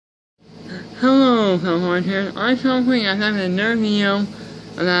Hello, fellow volunteers. I'm so quick. I have another video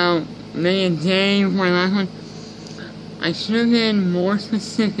about maybe a day before the last one. I should have been more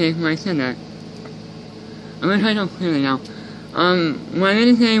specific when I said that. I'm gonna try to talk clearly now. What I'm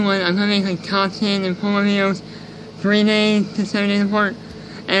gonna say was I'm gonna make like top 10 and promo videos 3 days to 7 days apart.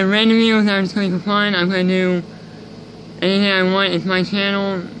 And random videos that are just going for fun. I'm gonna do anything I want. It's my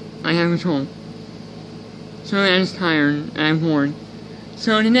channel. I have control. So I'm just tired and I'm bored.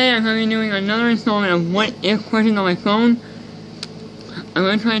 So today I'm going to be doing another installment of what if questions on my phone. I'm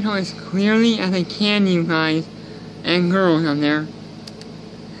going to try to talk as clearly as I can to you guys and girls out there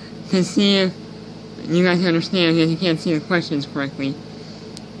to see if you guys can understand because you can't see the questions correctly.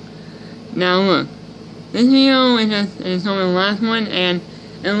 Now look, this video is just an installment of the last one, and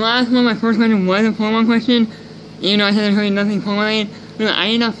in the last one my first question was a Pokemon question, even though I said there's really nothing Pokemon related. Look,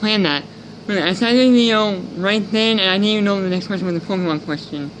 I did not plan that. I started the video right then, and I didn't even know the next question was a Pokemon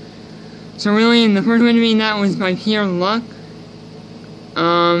question. So really, the first one to me, that was by pure luck.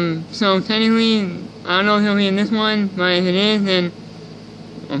 So technically, I don't know if it'll be in this one, but if it is, then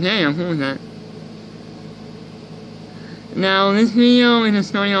okay, I'm cool with that. Now, this video is just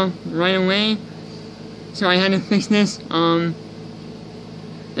starting off right away, so I had to fix this. Now,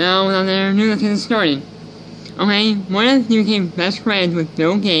 without further ado, let's get it started. Okay, what if you became best friends with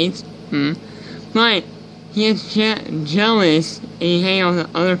Bill Gates? But he is jealous and he hangs out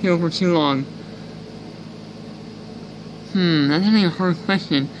with other people for too long. That's actually a hard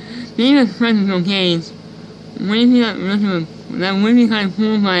question. Being best friends with Bill Gates, that would be kind of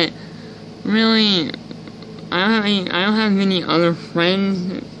cool, but really, I don't have many other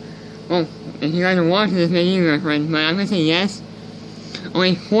friends. Well, if you guys are watching this, maybe you are friends, but I'm gonna say yes.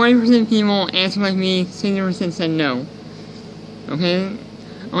 Only 40% of people answered like me, 60% said no. Okay?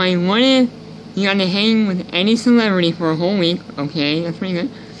 Alright, what if you got to hang with any celebrity for a whole week? Okay, that's pretty good.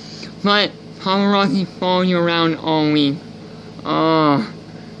 But paparazzi follow you around all week. Oh,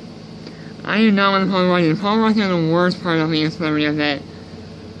 I do not want the paparazzi. The paparazzi are the worst part of being a celebrity, I bet.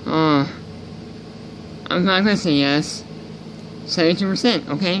 I'm not gonna say yes. 72%,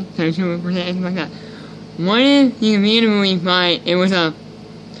 okay? 72%, anything like that. What if you could be in a movie, but it was a...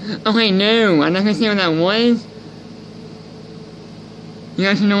 Okay, no, I'm not gonna say what that was. You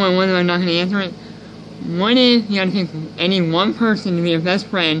guys should know what it was, but I'm not going to answer it. What if you had to pick any one person to be your best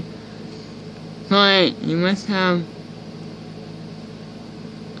friend, but you must have...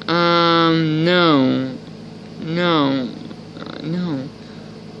 no.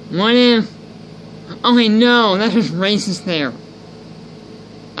 What if... Okay, no, that's just racist there.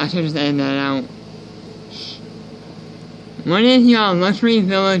 I should just edit that out. What if you got a luxury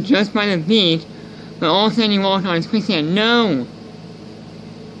villa just by the beach, but all of a sudden you walked on quicksand? No!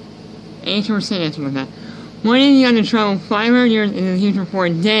 80% answer with that. What if you had to travel 500 years into the future for a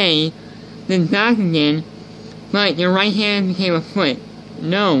day, then back again, but your right hand became a foot?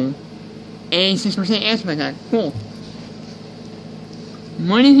 No. 86% answer with that. Cool.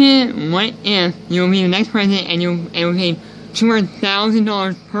 What if you will be the next president and you will pay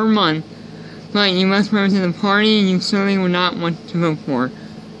 $200,000 per month, but you must represent the party you certainly would not want to vote for?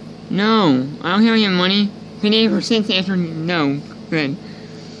 No. I don't care about your money. 58% answer no. Good.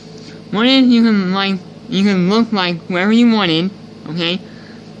 What if you can look like whoever you wanted, okay,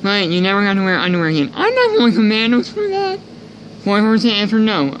 but you never got to wear underwear again? I'm not going commandos for that. 40% answer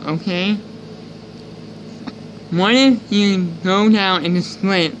no, okay? What if you go down and just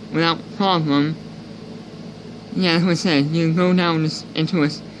split without problem? Yeah, that's what it says. You can go down into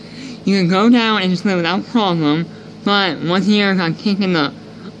us. You can go down and just split without problem, but once a year got kicked in the...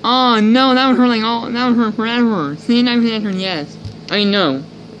 Oh no, that was for like that was for forever. See, I answered yes. I mean no.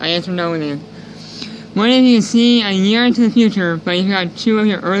 I answered no with it. What if you see a year into the future, but you got 2 of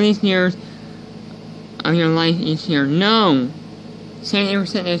your earliest years of your life each year? No.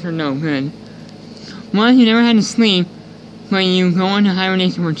 78% answered no. Good. What if you never had to sleep, but you go into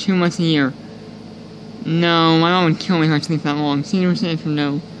hibernation for 2 months a year? No, my mom would kill me if I sleep that long. 60% answered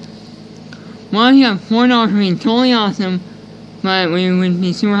no. What if you have $4 for being totally awesome, but we would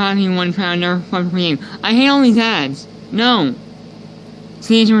be super hot if you want to try out another fun free game? I hate all these ads. No.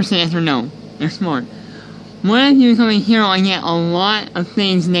 60% answer no. They're smart. What if you become a hero and get a lot of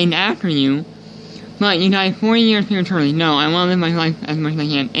things named after you, but you die 40 years prematurely? No, I want to live my life as much as I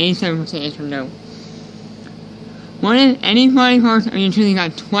can. 87% answer no. What if any body parts of your tooth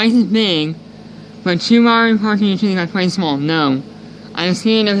got twice as big, but 2 body parts of your tooth got twice as small? No. I'm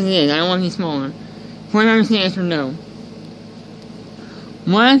seeing it as it is. I don't want to be smaller. 45% answer no.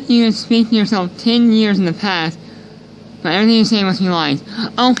 What if you could speak to yourself 10 years in the past, but everything you say must be lies?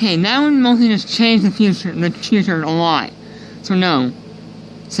 Okay, that would mostly just change the future a lot. So no.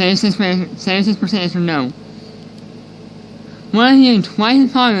 76% answer no. What if you're twice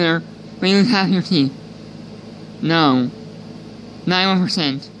as popular, but you lose half your teeth? No.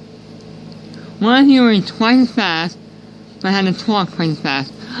 91%. What if you were twice as fast, but had to talk twice as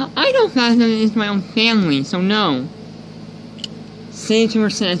fast? I don't faster than my own family, so no.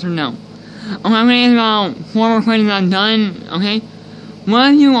 62% answer no. Okay, I'm gonna answer about 4 more questions and I'm done, okay?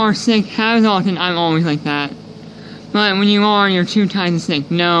 What if you are sick half as often? I'm always like that. But when you are, you're 2 times as sick.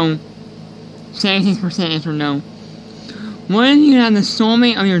 No. 76% answer no. What if you had the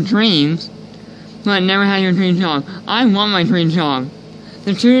soulmate of your dreams, but never had your dream job? I want my dream job.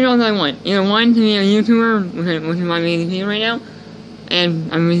 The 2 jobs I want. Either one, to be a YouTuber, which is my main thing right now,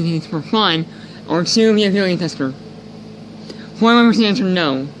 and I'm making these for fun, or 2, be a affiliate tester. 41% answer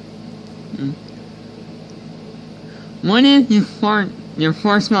no. What if you fart, your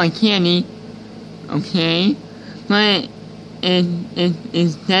fart smell like candy? Okay. But it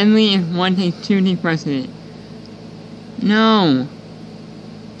is deadly if one takes 2 deep breaths of it. No.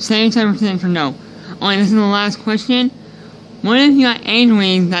 77% for no. Alright, this is the last question. What if you got angel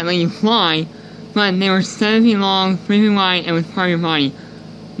wings that let you fly, but they were 7 feet long, 3 feet wide, and was part of your body?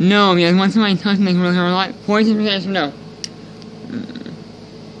 No, because once somebody touched them, they can really hurt a lot. 46% for no.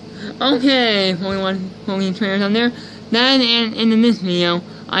 Okay, holy trainers on there. That is the end of this video.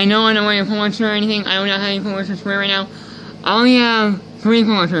 I know I don't wear a promo shirt or anything. I don't have any promo shirts to wear right now. I only have 3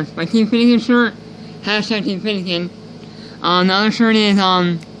 promo shirts. My Team Finnegan shirt, hashtag Team Finnegan. The other shirt is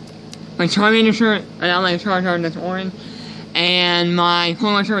my Charmander shirt, I got my Charizard that's orange. And my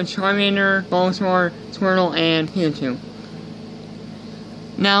promo shirt with Charmander, Bulbasaur, Squirtle, and Pikachu.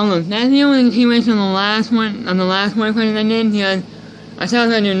 Now look, that's the only continuation of the last one question I did, because I said I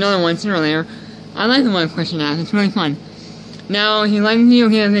was going to do another one sooner or later. I like the one question asked, it's really fun. Now, if you like the video,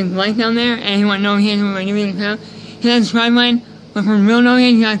 hit a big like down there, and if you want notifications when my new videos come out, hit that subscribe button. But for real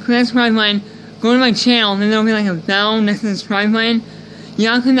notifications, you gotta click that subscribe button, go to my channel, then there'll be like a bell next to the subscribe button. You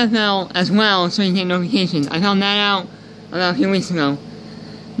gotta click that bell as well, so you get notifications. I found that out about a few weeks ago.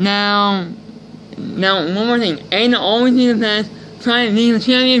 Now, one more thing. Aim to always be the best. Try to be the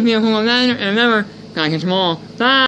champion, be a whole matter, and remember, gotta catch them all. Bye!